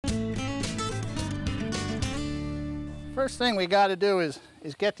First thing we got to do is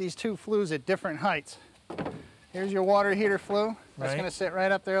get these two flues at different heights. Here's your water heater flue. That's going to sit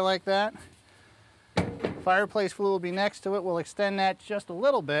right up there like that. Fireplace flue will be next to it. We'll extend that just a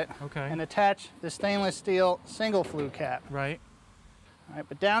little bit and attach the stainless steel single flue cap. Right. All right,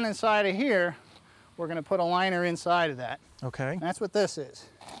 but down inside of here, we're going to put a liner inside of that. Okay. And that's what this is.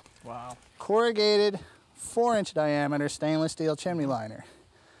 Wow. Corrugated 4-inch diameter stainless steel chimney liner.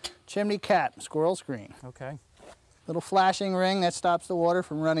 Chimney cap, squirrel screen. Okay. Little flashing ring that stops the water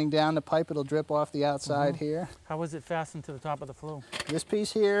from running down the pipe. It'll drip off the outside here. How is it fastened to the top of the flue? This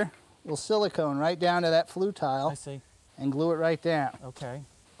piece here will silicone right down to that flue tile. I see. And glue it right down. Okay.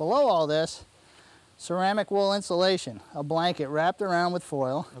 Below all this, ceramic wool insulation, a blanket wrapped around with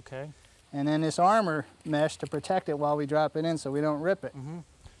foil. Okay. And then this armor mesh to protect it while we drop it in so we don't rip it.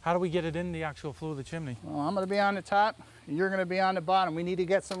 How do we get it in the actual flue of the chimney? Well, I'm going to be on the top, you're going to be on the bottom. We need to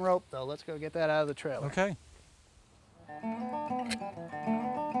get some rope though. Let's go get that out of the trailer. Okay.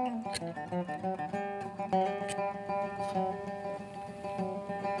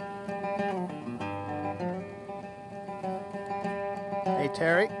 Hey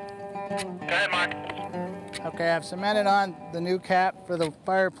Terry. Go ahead, Mark. Okay, I've cemented on the new cap for the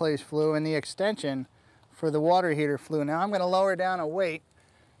fireplace flue and the extension for the water heater flue. Now I'm going to lower down a weight,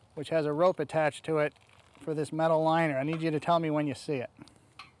 which has a rope attached to it for this metal liner. I need you to tell me when you see it.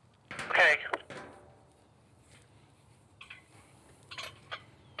 Okay.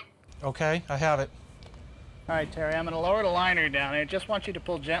 Okay, I have it. All right, Terry, I'm going to lower the liner down. I just want you to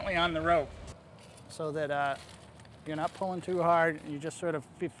pull gently on the rope so that you're not pulling too hard. You just sort of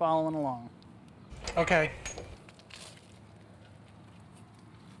be following along. Okay.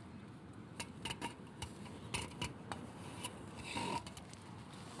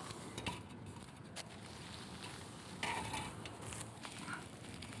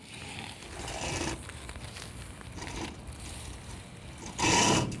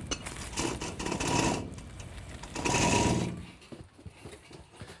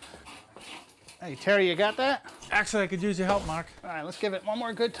 Hey, Terry, you got that? Actually, I could use your help, Mark. All right, let's give it one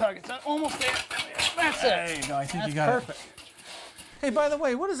more good tug. It's almost there. That's it. There you go. I think you got perfect. it. Hey, by the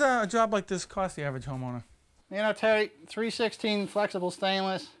way, what does a job like this cost the average homeowner? You know, Terry, 316 flexible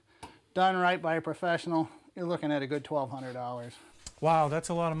stainless, done right by a professional, you're looking at a good $1,200. Wow, that's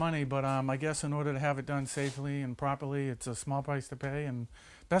a lot of money, but I guess in order to have it done safely and properly, it's a small price to pay. And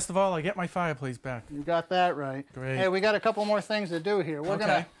best of all, I get my fireplace back. You got that right. Great. Hey, we got a couple more things to do here. We're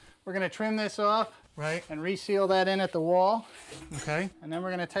gonna trim this off. Right. And reseal that in at the wall. Okay. And then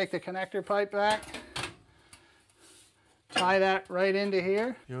we're gonna take the connector pipe back, tie that right into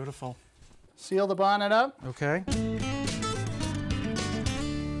here. Beautiful. Seal the bonnet up. Okay.